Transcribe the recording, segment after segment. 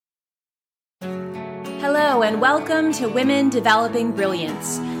Hello and welcome to Women Developing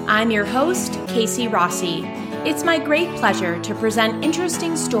Brilliance. I'm your host, Casey Rossi. It's my great pleasure to present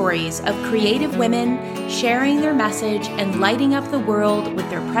interesting stories of creative women sharing their message and lighting up the world with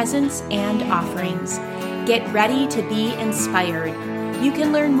their presence and offerings. Get ready to be inspired. You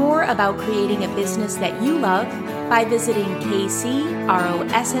can learn more about creating a business that you love by visiting kcrossi.com.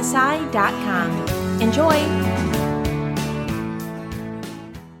 Enjoy!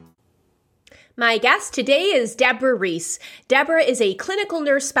 My guest today is Deborah Reese. Deborah is a clinical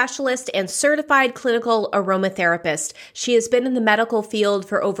nurse specialist and certified clinical aromatherapist. She has been in the medical field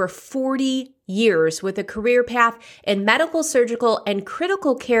for over 40 years with a career path in medical, surgical, and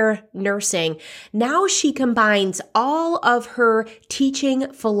critical care nursing. Now she combines all of her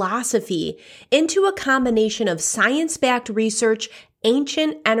teaching philosophy into a combination of science-backed research,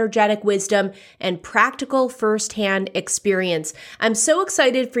 ancient energetic wisdom, and practical firsthand experience. I'm so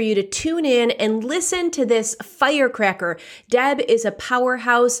excited for you to tune in and listen to this firecracker. Deb is a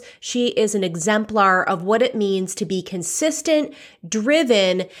powerhouse. She is an exemplar of what it means to be consistent,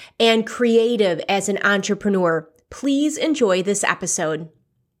 driven, and creative as an entrepreneur. Please enjoy this episode.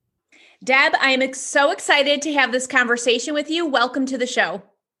 Deb, I am so excited to have this conversation with you. Welcome to the show.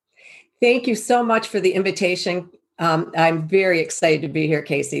 Thank you so much for the invitation. I'm very excited to be here,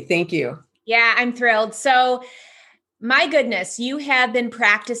 Casey. Thank you. Yeah, I'm thrilled. So, my goodness, you have been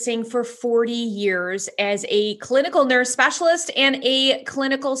practicing for 40 years as a clinical nurse specialist and a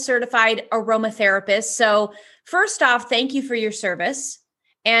clinical certified aromatherapist. So, first off, thank you for your service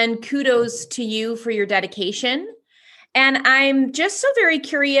and kudos to you for your dedication. And I'm just so very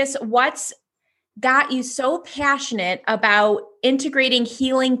curious, what's got you so passionate about integrating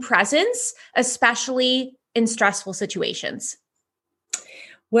healing presence, especially in stressful situations?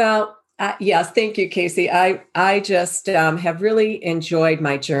 Well, yes, thank you, Casey. I just have really enjoyed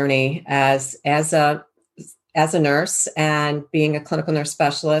my journey as a nurse and being a clinical nurse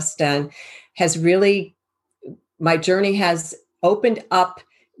specialist, and my journey has opened up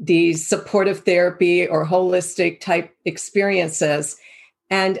these supportive therapy or holistic type experiences.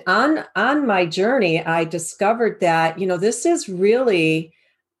 And on my journey, I discovered that, this is really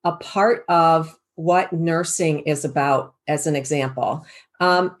a part of what nursing is about, as an example.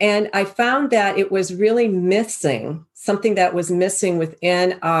 And I found that it was really something that was missing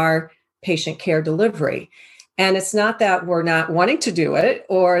within our patient care delivery. And it's not that we're not wanting to do it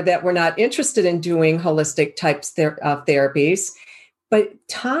or that we're not interested in doing holistic types of therapies, but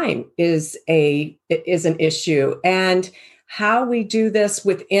time is an issue. And how we do this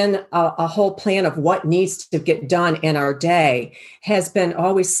within a whole plan of what needs to get done in our day has been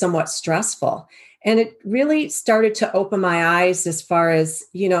always somewhat stressful. And it really started to open my eyes as far as,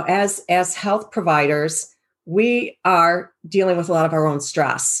 as health providers, we are dealing with a lot of our own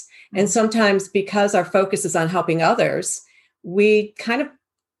stress. And sometimes because our focus is on helping others, we kind of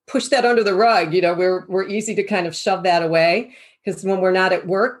push that under the rug. We're easy to kind of shove that away, because when we're not at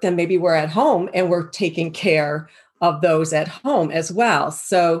work, then maybe we're at home and we're taking care of those at home as well.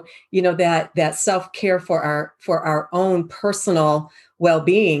 So, that self-care for our own personal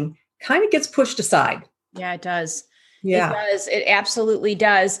well-being kind of gets pushed aside. Yeah, it does. Yeah. It does. It absolutely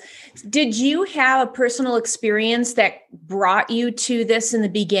does. Did you have a personal experience that brought you to this in the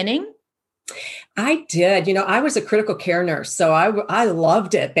beginning? I did. I was a critical care nurse, so I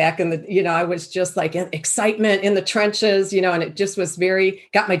loved it back in the, I was just like excitement in the trenches, and it just was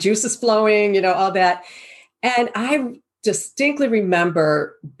got my juices flowing, all that. And I distinctly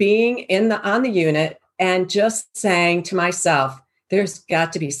remember being on the unit and just saying to myself, there's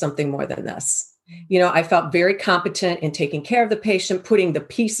got to be something more than this. I felt very competent in taking care of the patient, putting the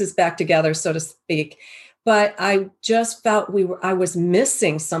pieces back together, so to speak. But I just felt I was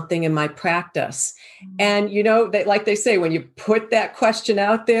missing something in my practice. And, like they say, when you put that question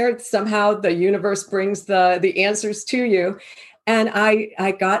out there, somehow the universe brings the answers to you. And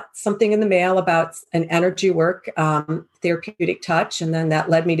I got something in the mail about an energy work, therapeutic touch. And then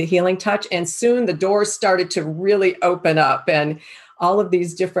that led me to healing touch. And soon the doors started to really open up. And all of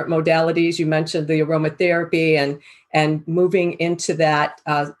these different modalities, you mentioned the aromatherapy and moving into that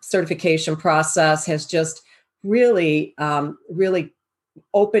certification process has just really, really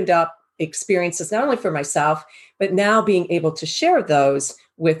opened up experiences, not only for myself, but now being able to share those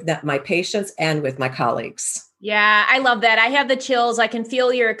with my patients and with my colleagues. Yeah, I love that. I have the chills. I can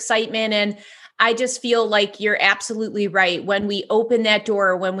feel your excitement. And I just feel like you're absolutely right. When we open that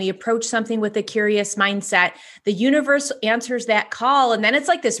door, when we approach something with a curious mindset, the universe answers that call. And then it's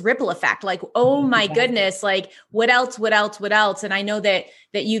like this ripple effect, like, oh my goodness, like what else, what else, what else? And I know that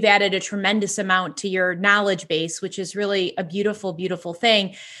you've added a tremendous amount to your knowledge base, which is really a beautiful, beautiful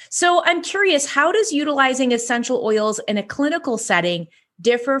thing. So I'm curious, how does utilizing essential oils in a clinical setting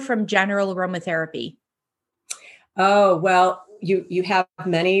differ from general aromatherapy? Oh, well, you have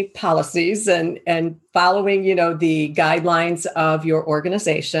many policies, and following, the guidelines of your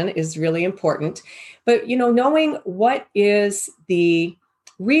organization is really important. But, knowing what is the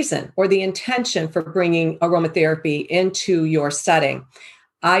reason or the intention for bringing aromatherapy into your setting.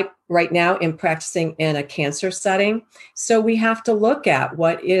 I right now am practicing in a cancer setting, so we have to look at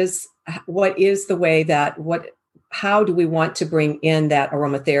what is the way that what how do we want to bring in that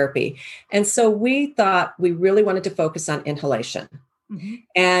aromatherapy? And so we thought we really wanted to focus on inhalation. Mm-hmm.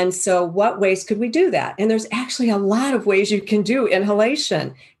 And so what ways could we do that? And there's actually a lot of ways you can do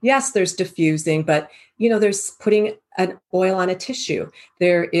inhalation. Yes, there's diffusing, but there's putting an oil on a tissue.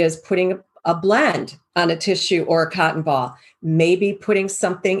 There is putting a blend on a tissue or a cotton ball. Maybe putting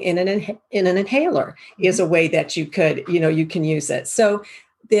something in an inhaler is a way that you can use it. So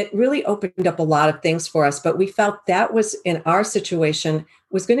that really opened up a lot of things for us, but we felt that was in our situation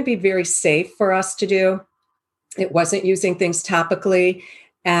was going to be very safe for us to do. It wasn't using things topically.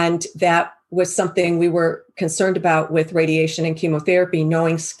 And that was something we were concerned about with radiation and chemotherapy,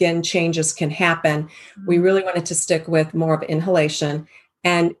 knowing skin changes can happen. We really wanted to stick with more of inhalation.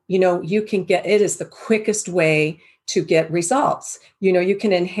 And, you can it is the quickest way to get results. You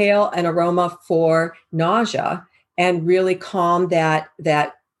can inhale an aroma for nausea and really calm that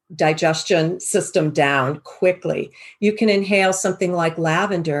digestion system down quickly. You can inhale something like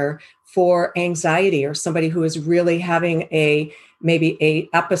lavender for anxiety, or somebody who is really having maybe a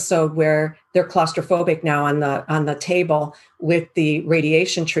episode where they're claustrophobic now on the table with the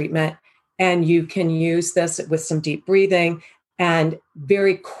radiation treatment. And you can use this with some deep breathing and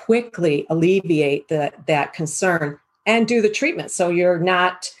very quickly alleviate that concern and do the treatment. So you're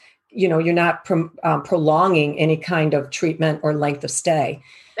not prolonging any kind of treatment or length of stay.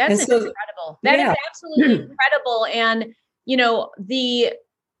 That's incredible. That is absolutely incredible. And,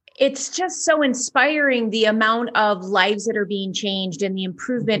 it's just so inspiring, the amount of lives that are being changed and the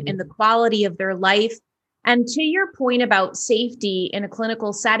improvement in the quality of their life. And to your point about safety in a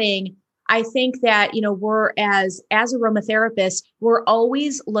clinical setting, I think that, we're as aromatherapists, we're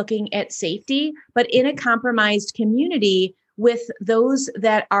always looking at safety, but in a compromised community with those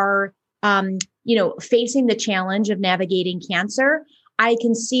that are, facing the challenge of navigating cancer, I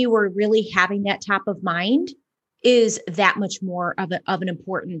can see where really having that top of mind is that much more of an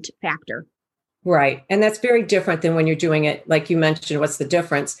important factor. Right. And that's very different than when you're doing it, like you mentioned, what's the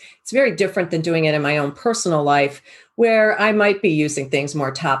difference? It's very different than doing it in my own personal life, where I might be using things more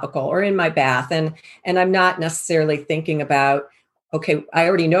topical or in my bath. And I'm not necessarily thinking about, okay, I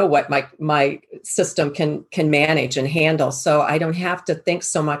already know what my system can manage and handle. So I don't have to think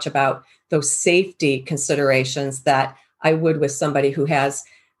so much about those safety considerations that I would with somebody who has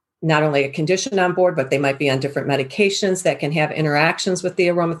not only a condition on board, but they might be on different medications that can have interactions with the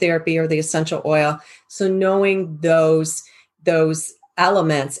aromatherapy or the essential oil. So knowing those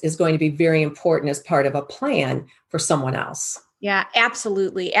elements is going to be very important as part of a plan for someone else. Yeah,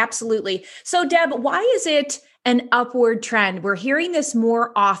 absolutely. Absolutely. So Deb, why is it an upward trend? We're hearing this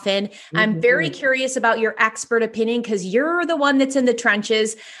more often. I'm very curious about your expert opinion because you're the one that's in the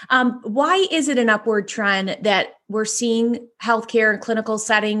trenches. Why is it an upward trend that we're seeing healthcare and clinical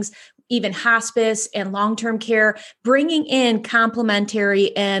settings, even hospice and long-term care, bringing in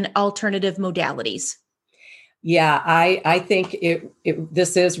complementary and alternative modalities? Yeah, I think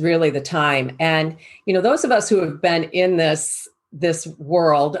this is really the time. And, those of us who have been in this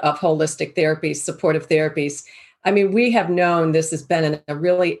world of holistic therapies, supportive therapies, I mean, we have known this has been it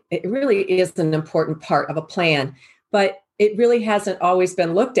really is an important part of a plan, but it really hasn't always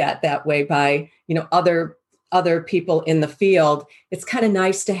been looked at that way by, other people in the field. It's kind of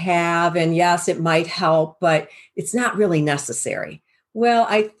nice to have, and yes, it might help, but it's not really necessary. Well,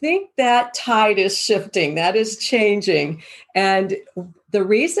 I think that tide is shifting, that is changing. And the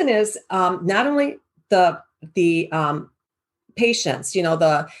reason is not only the patients,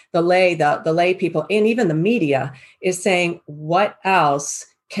 the lay people, and even the media is saying, what else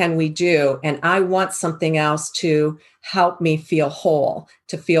can we do? And I want something else to help me feel whole,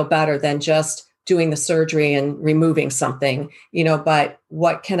 to feel better than just doing the surgery and removing something, but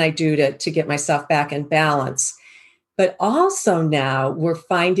what can I do to get myself back in balance? But also now we're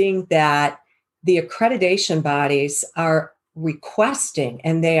finding that the accreditation bodies are requesting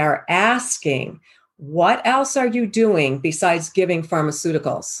and they are asking, what else are you doing besides giving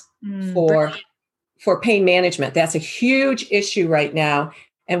pharmaceuticals for pain management? That's a huge issue right now.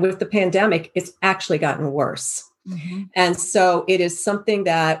 And with the pandemic, it's actually gotten worse. Mm-hmm. And so it is something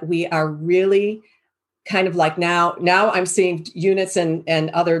that we are really kind of like now I'm seeing units and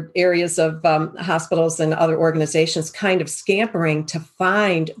other areas of hospitals and other organizations kind of scampering to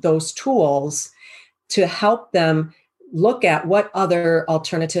find those tools to help them look at what other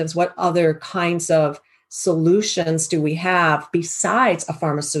alternatives, what other kinds of solutions do we have besides a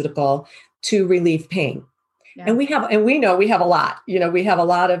pharmaceutical to relieve pain. Yeah. And we know we have a lot, we have a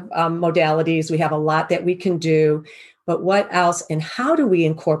lot of modalities, we have a lot that we can do, but what else and how do we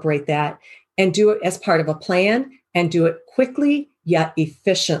incorporate that and do it as part of a plan and do it quickly yet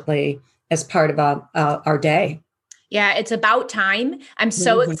efficiently as part of our day? Yeah, it's about time. I'm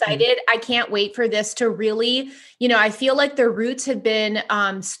so excited. I can't wait for this to really, I feel like the roots have been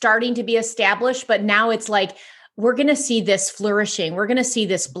starting to be established, but now it's like, we're going to see this flourishing. We're going to see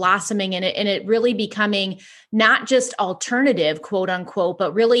this blossoming and it really becoming not just alternative, quote unquote,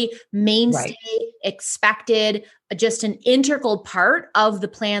 but really mainstay, expected, just an integral part of the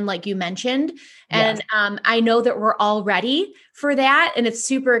plan, like you mentioned. And I know that we're all ready for that. And it's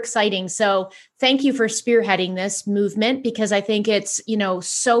super exciting. So thank you for spearheading this movement, because I think it's,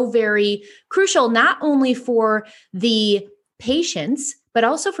 so very crucial, not only for the patients, but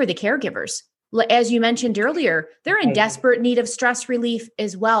also for the caregivers. As you mentioned earlier, they're in desperate need of stress relief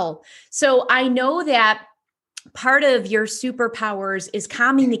as well. So I know that part of your superpowers is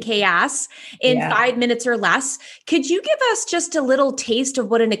calming the chaos in 5 minutes or less. Could you give us just a little taste of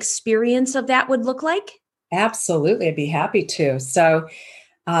what an experience of that would look like? Absolutely. I'd be happy to. So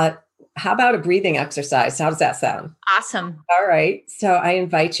how about a breathing exercise? How does that sound? Awesome. All right. So I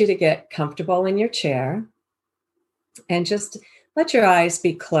invite you to get comfortable in your chair and just let your eyes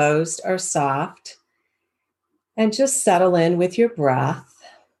be closed or soft and just settle in with your breath.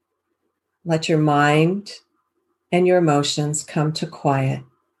 Let your mind and your emotions come to quiet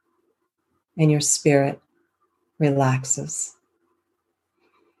and your spirit relaxes.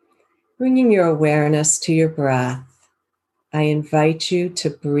 Bringing your awareness to your breath, I invite you to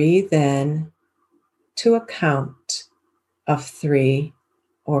breathe in to a count of 3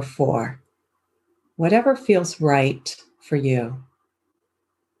 or 4, whatever feels right for you.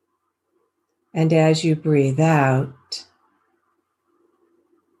 And as you breathe out,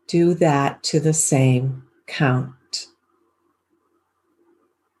 do that to the same count.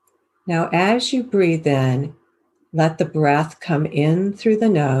 Now, as you breathe in, let the breath come in through the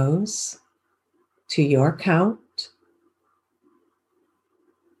nose to your count,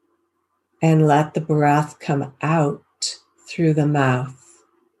 and let the breath come out through the mouth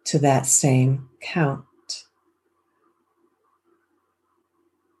to that same count.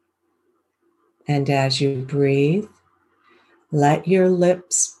 And as you breathe, let your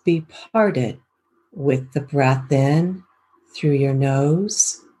lips be parted with the breath in through your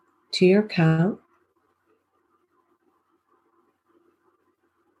nose to your count,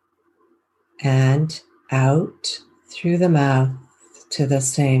 and out through the mouth to the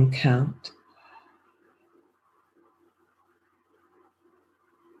same count.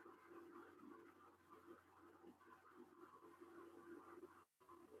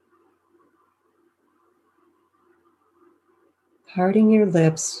 Parting your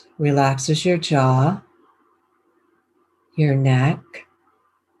lips relaxes your jaw, your neck,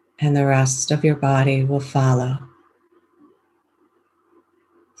 and the rest of your body will follow.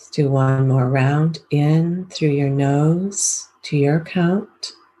 Let's do one more round. In through your nose to your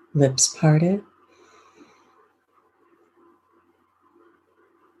count, lips parted.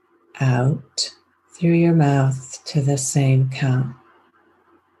 Out through your mouth to the same count.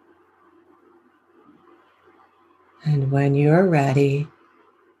 And when you're ready,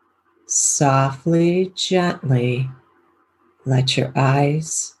 softly, gently, let your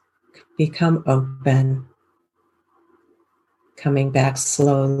eyes become open, coming back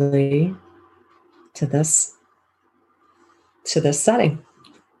slowly to this setting.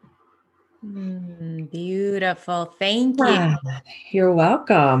 Beautiful. Thank you. You're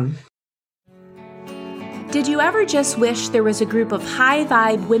welcome. Did you ever just wish there was a group of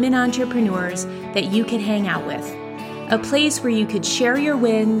high-vibe women entrepreneurs that you could hang out with? A place where you could share your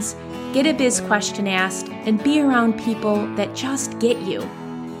wins, get a biz question asked, and be around people that just get you?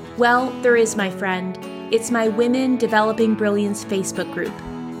 Well, there is, my friend. It's my Women Developing Brilliance Facebook group.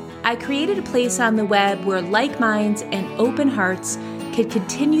 I created a place on the web where like minds and open hearts could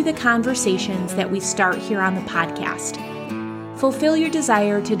continue the conversations that we start here on the podcast. Fulfill your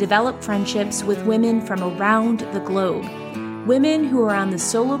desire to develop friendships with women from around the globe. women who are on the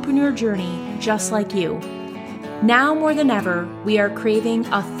solopreneur journey just like you. Now more than ever, we are craving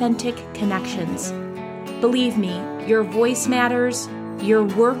authentic connections. Believe me, your voice matters, your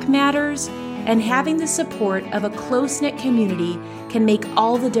work matters, and having the support of a close-knit community can make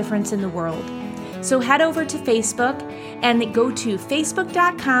all the difference in the world. So head over to Facebook and go to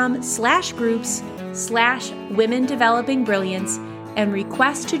facebook.com/groups/Women Developing Brilliance and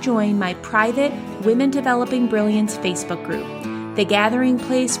request to join my private Women Developing Brilliance Facebook group, the gathering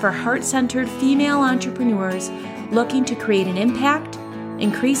place for heart-centered female entrepreneurs looking to create an impact,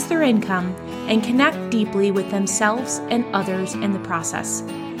 increase their income, and connect deeply with themselves and others in the process.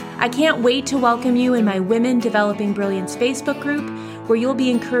 I can't wait to welcome you in my Women Developing Brilliance Facebook group, where you'll be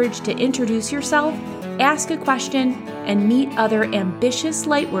encouraged to introduce yourself, ask a question, and meet other ambitious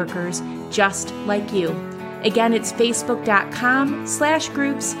lightworkers just like you. Again, it's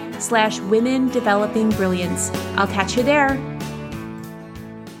facebook.com/groups/Women Developing Brilliance. I'll catch you there.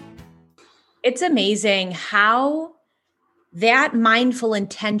 It's amazing how that mindful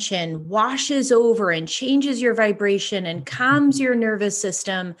intention washes over and changes your vibration and calms your nervous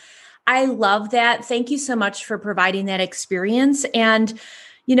system. I love that. Thank you so much for providing that experience. And,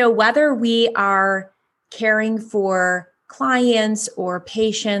 whether we are caring for clients or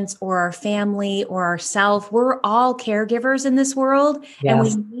patients or our family or ourselves, we're all caregivers in this world. Yes. And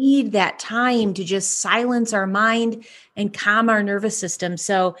we need that time to just silence our mind and calm our nervous system.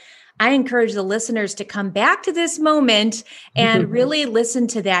 So I encourage the listeners to come back to this moment and really listen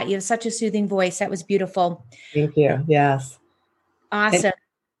to that. You have such a soothing voice. That was beautiful. Thank you. Yes. Awesome.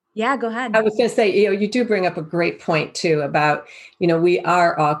 Yeah, go ahead. I was going to say, you do bring up a great point too about, we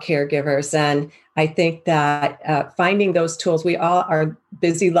are all caregivers. And I think that finding those tools, we all are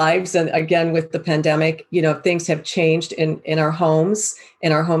busy lives. And again, with the pandemic, things have changed in our homes,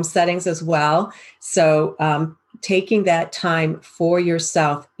 in our home settings as well. So taking that time for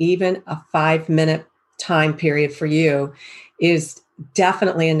yourself, even a 5-minute time period for you, is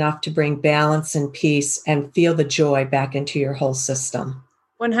definitely enough to bring balance and peace and feel the joy back into your whole system.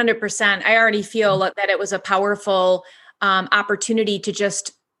 100%. I already feel that it was a powerful opportunity to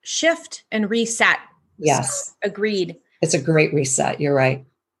just shift and reset. Yes. So, agreed. It's a great reset. You're right.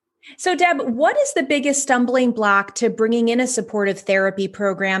 So Deb, what is the biggest stumbling block to bringing in a supportive therapy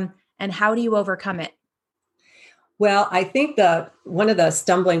program, and how do you overcome it? Well, I think one of the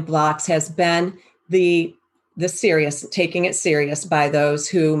stumbling blocks has been the taking it serious by those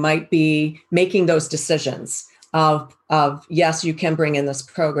who might be making those decisions of yes, you can bring in this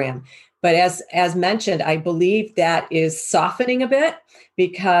program. But as mentioned, I believe that is softening a bit,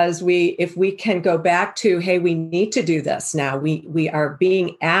 because if we can go back to, hey, we need to do this now. We are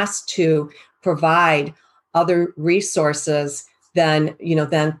being asked to provide other resources than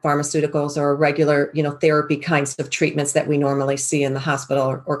pharmaceuticals or regular, therapy kinds of treatments that we normally see in the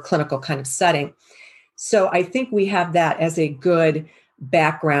hospital or clinical kind of setting. So I think we have that as a good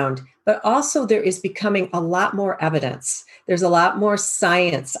background, but also there is becoming a lot more evidence. There's a lot more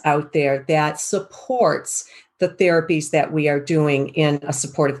science out there that supports the therapies that we are doing in a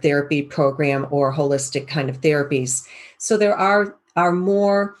supportive therapy program or holistic kind of therapies. So there are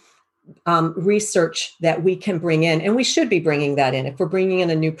more research that we can bring in, and we should be bringing that in. If we're bringing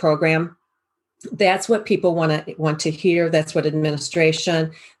in a new program, that's what people want to hear. That's what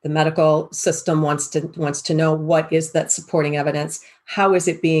administration, the medical system wants to know. What is that supporting evidence? How is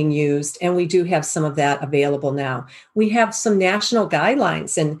it being used? And we do have some of that available now. We have some national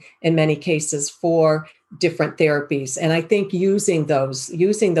guidelines in many cases for different therapies. And I think using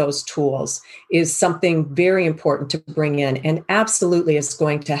those tools is something very important to bring in, and absolutely is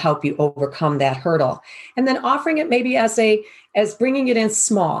going to help you overcome that hurdle. And then offering it maybe as bringing it in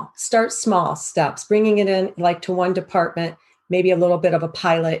small, start small steps, bringing it in like to one department, maybe a little bit of a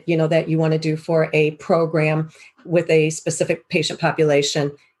pilot, that you want to do for a program with a specific patient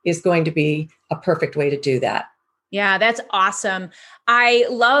population is going to be a perfect way to do that. Yeah, that's awesome. I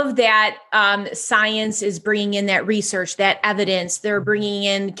love that science is bringing in that research, that evidence. They're bringing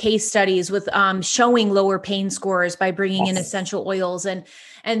in case studies with showing lower pain scores by bringing in essential oils. And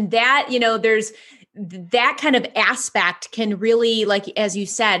that, there's that kind of aspect can really, like, as you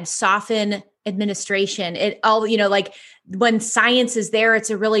said, soften administration. It all, like when science is there, it's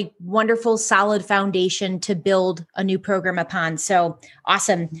a really wonderful, solid foundation to build a new program upon. So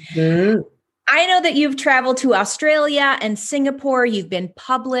awesome. Mm-hmm. I know that you've traveled to Australia and Singapore. You've been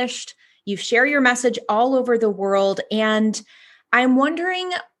published. You share your message all over the world. And I'm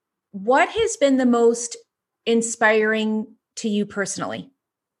wondering, what has been the most inspiring to you personally?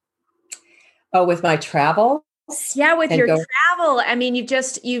 Oh, with my travel? Yeah, with your level. I mean,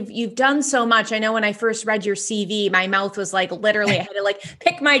 you've done so much. I know when I first read your CV, my mouth was like literally, I had to like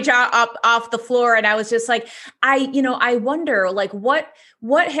pick my jaw up off the floor. And I was just like, I wonder like, what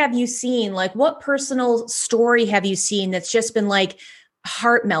have you seen? Like what personal story have you seen that's just been like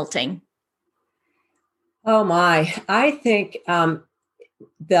heart melting? Oh my, I think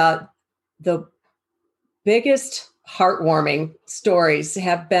the the biggest heartwarming stories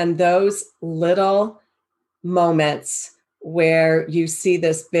have been those little moments where you see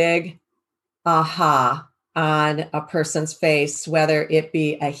this big aha on a person's face, whether it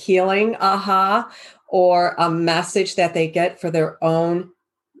be a healing aha or a message that they get for their own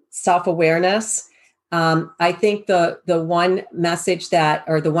self-awareness. I think the one message that,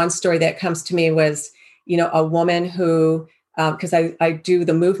 or the one story that comes to me was, a woman who, because I do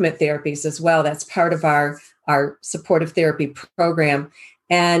the movement therapies as well. That's part of our supportive therapy program,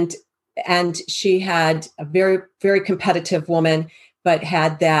 and she had a very, very competitive woman, but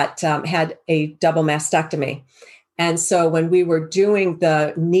had had a double mastectomy. And so when we were doing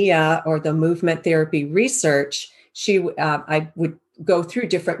the NIA, or the movement therapy research, I would go through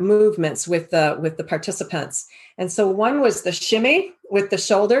different movements with the participants. And so one was the shimmy with the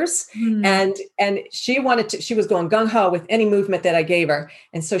shoulders, and she was going gung ho with any movement that I gave her.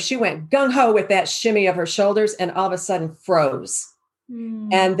 And so she went gung ho with that shimmy of her shoulders, and all of a sudden froze.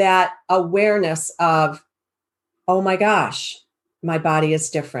 And that awareness of, oh my gosh, my body is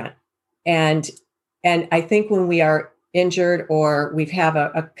different. And I think when we are injured or we have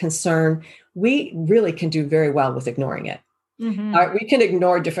a concern, we really can do very well with ignoring it. We can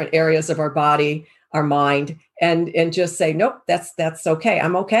ignore different areas of our body, our mind, and just say, nope, that's okay.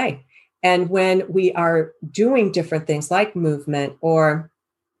 I'm okay. And when we are doing different things like movement or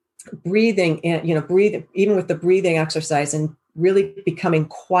breathing in, breathe, even with the breathing exercise, and really becoming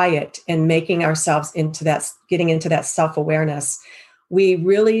quiet and making ourselves getting into that self-awareness, we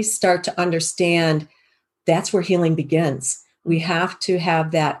really start to understand that's where healing begins. We have to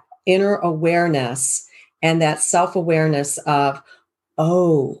have that inner awareness and that self-awareness of,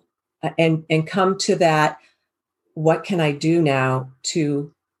 and come to that, what can I do now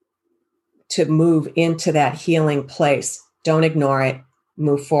to move into that healing place? Don't ignore it,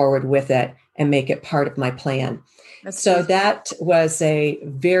 move forward with it, and make it part of my plan. That was a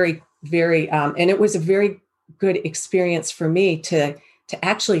very, very, and it was a very good experience for me to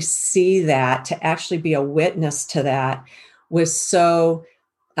actually see that, to actually be a witness to that, was so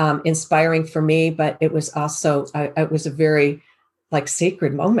inspiring for me. But it was also, it was a very like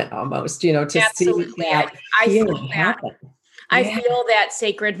sacred moment almost, to Absolutely. see that healing happen. I feel that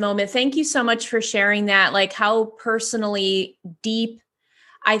sacred moment. Thank you so much for sharing that. Like how personally deep.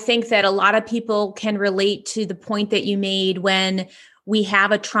 I think that a lot of people can relate to the point that you made when we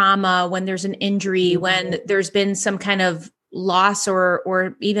have a trauma, when there's an injury, when there's been some kind of loss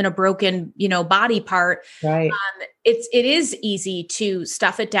or even a broken, body part. Right. It is easy to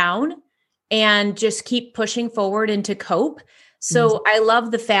stuff it down and just keep pushing forward and to cope. So I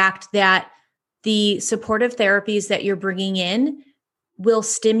love the fact that the supportive therapies that you're bringing in will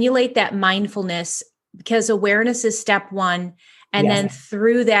stimulate that mindfulness, because awareness is step one. And then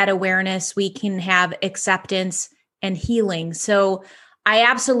through that awareness, we can have acceptance and healing. So I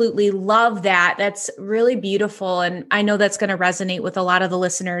absolutely love that. That's really beautiful. And I know that's going to resonate with a lot of the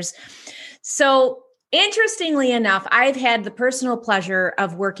listeners. So interestingly enough, I've had the personal pleasure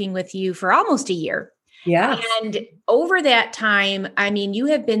of working with you for almost a year. Yeah. And over that time, I mean, you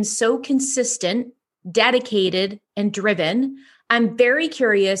have been so consistent, dedicated, and driven. I'm very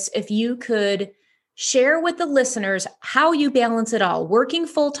curious if you could share with the listeners how you balance it all, working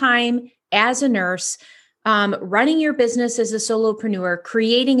full-time as a nurse, running your business as a solopreneur,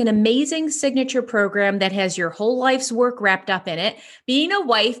 creating an amazing signature program that has your whole life's work wrapped up in it, being a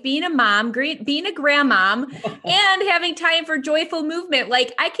wife, being a mom, being a grandmom, and having time for joyful movement.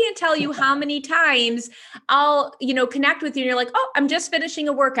 Like I can't tell you how many times I'll, connect with you and you're like, oh, I'm just finishing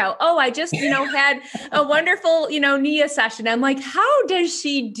a workout. Oh, I just, had a wonderful, NIA session. I'm like, how does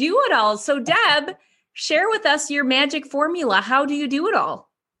she do it all? So Deb, share with us your magic formula. How do you do it all?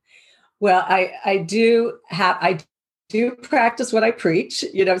 Well, I do practice what I preach,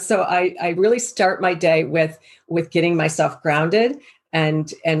 so I really start my day with getting myself grounded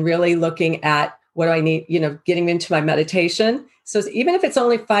and really looking at what do I need, getting into my meditation. So even if it's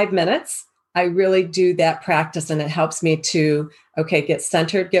only 5 minutes, I really do that practice, and it helps me to, get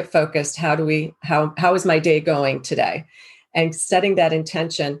centered, get focused. How is my day going today? And setting that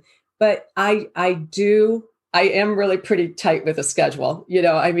intention. But I am really pretty tight with a schedule.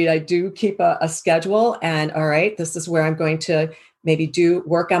 I do keep a schedule, and all right, this is where I'm going to maybe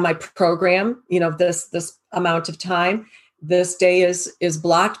work on my program, this amount of time. this day is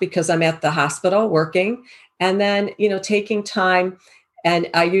blocked because I'm at the hospital working. And then, taking time, and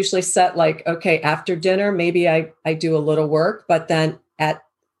I usually set like, okay, after dinner, maybe I do a little work, but then at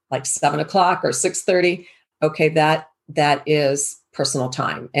like 7 o'clock or 6:30, okay, that is personal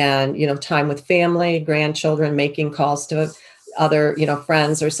time, and, time with family, grandchildren, making calls to other,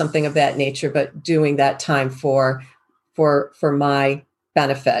 friends or something of that nature, but doing that time for my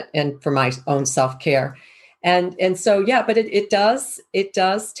benefit and for my own self-care. And so, yeah, but it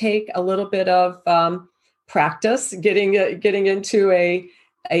does take a little bit of practice getting into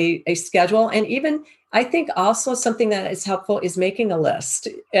a schedule. And even I think also something that is helpful is making a list.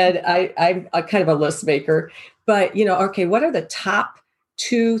 And I'm a kind of a list maker, but okay, what are the top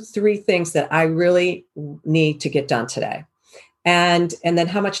 2-3 things that I really need to get done today? And then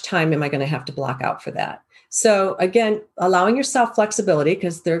how much time am I going to have to block out for that? So again, allowing yourself flexibility,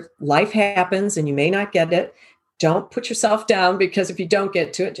 because life happens and you may not get it. Don't put yourself down, because if you don't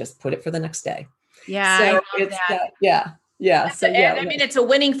get to it, just put it for the next day. Yeah, So I love it's that. yeah. So yeah. I mean, it's a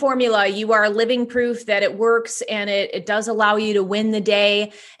winning formula. You are living proof that it works, and it does allow you to win the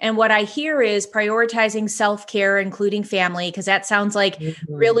day. And what I hear is prioritizing self-care, including family, because that sounds like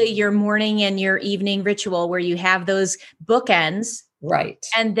really your morning and your evening ritual where you have those bookends. Right.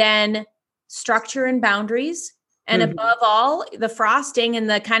 And then structure and boundaries. And above all, the frosting and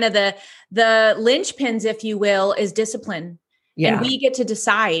the kind of the linchpins, if you will, is discipline. Yeah. And we get to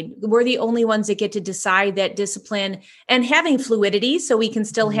decide. We're the only ones that get to decide that discipline and having fluidity, so we can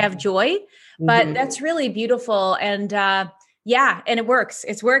still have joy. But that's really beautiful. And and it works.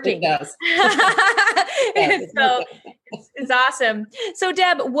 It's working. It does. So it's awesome. So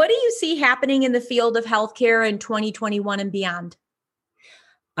Deb, what do you see happening in the field of healthcare in 2021 and beyond?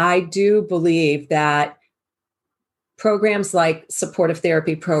 I do believe that programs like supportive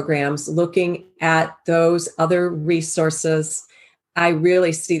therapy programs, looking at those other resources, I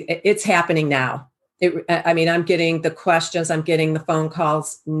really see it's happening now. I'm getting the questions, I'm getting the phone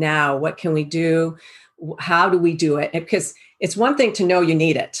calls now. What can we do? How do we do it? Because it's one thing to know you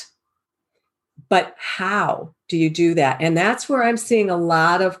need it, but how do you do that? And that's where I'm seeing a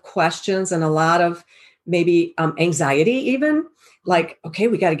lot of questions and a lot of maybe anxiety, even like, okay,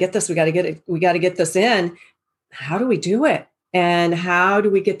 we got to get this, we got to get this in. How do we do it? And how do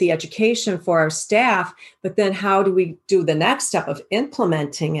we get the education for our staff? But then how do we do the next step of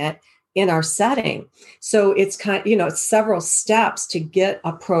implementing it in our setting? So it's it's several steps to get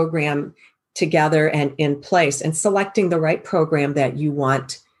a program together and in place, and selecting the right program that you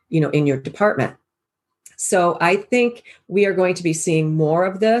want, in your department. So I think we are going to be seeing more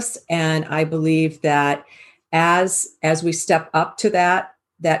of this. And I believe that as we step up to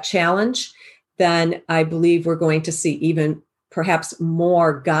that challenge, then I believe we're going to see even perhaps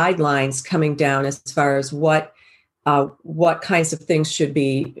more guidelines coming down as far as what kinds of things should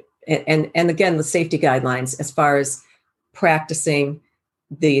be, and again, the safety guidelines as far as practicing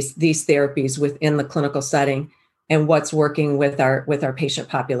these therapies within the clinical setting, and what's working with our patient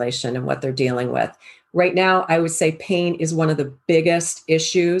population and what they're dealing with. Right now, I would say pain is one of the biggest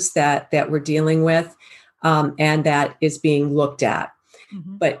issues that we're dealing with, and that is being looked at.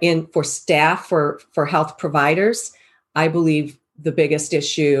 But for staff, for health providers, I believe the biggest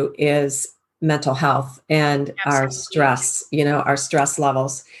issue is mental health and our stress, our stress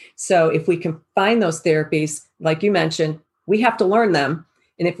levels. So if we can find those therapies, like you mentioned, we have to learn them.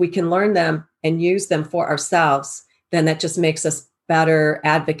 And if we can learn them and use them for ourselves, then that just makes us better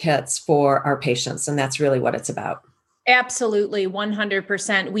advocates for our patients. And that's really what it's about. Absolutely.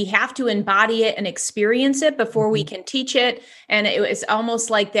 100%. We have to embody it and experience it before we can teach it. And it was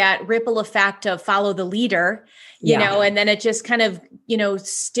almost like that ripple effect of follow the leader, you know, and then it just kind of,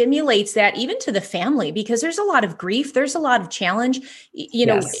 stimulates that even to the family, because there's a lot of grief. There's a lot of challenge,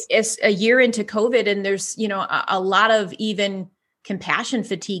 it's a year into COVID, and there's, a lot of even compassion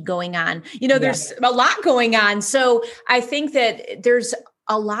fatigue going on, there's a lot going on. So I think that there's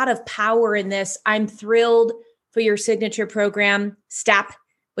a lot of power in this. I'm thrilled for your signature program, STEP,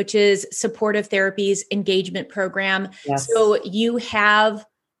 which is Supportive Therapies Engagement Program. Yes. So you have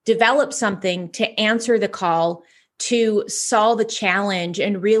developed something to answer the call, to solve a challenge,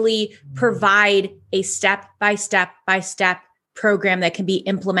 and really provide a step-by-step program that can be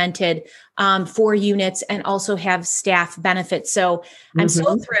implemented for units and also have staff benefits. So I'm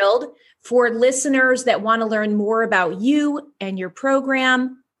so thrilled. For listeners that want to learn more about you and your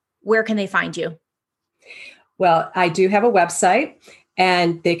program, where can they find you? Well, I do have a website,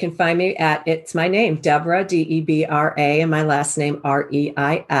 and they can find me at, it's my name, Debra, Debra, and my last name, Reis.com.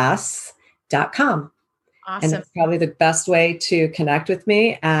 Awesome. And that's probably the best way to connect with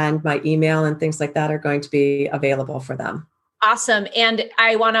me, and my email and things like that are going to be available for them. Awesome. And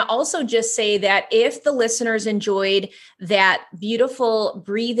I want to also just say that if the listeners enjoyed that beautiful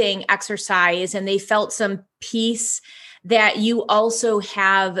breathing exercise and they felt some peace, that you also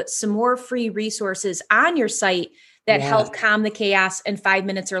have some more free resources on your site that help calm the chaos in 5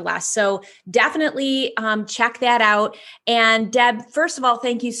 minutes or less. So definitely check that out. And Deb, first of all,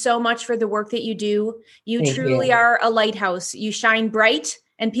 thank you so much for the work that you do. You truly are a lighthouse. You shine bright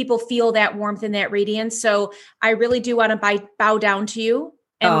and people feel that warmth and that radiance. So I really do want to bow down to you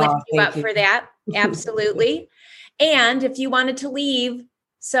and lift you up for that. Absolutely. And if you wanted to leave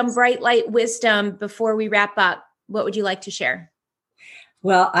some bright light wisdom before we wrap up, what would you like to share?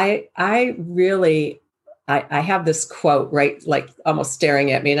 Well, I have this quote, right, like almost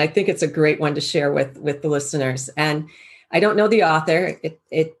staring at me. And I think it's a great one to share with the listeners. And I don't know the author,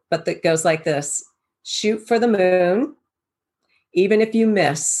 but it goes like this: shoot for the moon. Even if you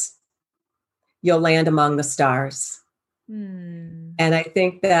miss, you'll land among the stars. And I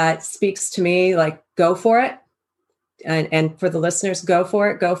think that speaks to me, like, go for it. And for the listeners, go for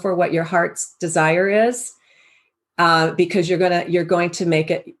it. Go for what your heart's desire is, because you're going to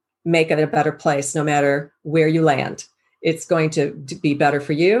make it a better place no matter where you land. It's going to be better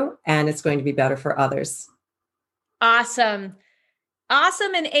for you, and it's going to be better for others. Awesome.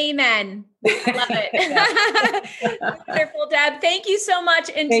 Awesome and amen. Love it. Wonderful, Deb. Thank you so much.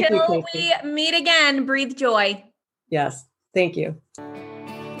 Until we meet again, breathe joy. Yes. Thank you.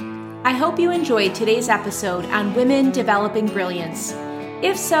 I hope you enjoyed today's episode on women developing brilliance.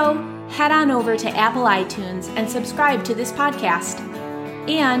 If so, head on over to Apple iTunes and subscribe to this podcast.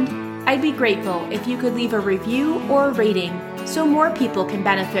 And I'd be grateful if you could leave a review or a rating so more people can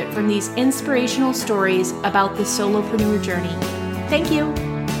benefit from these inspirational stories about the solopreneur journey. Thank you.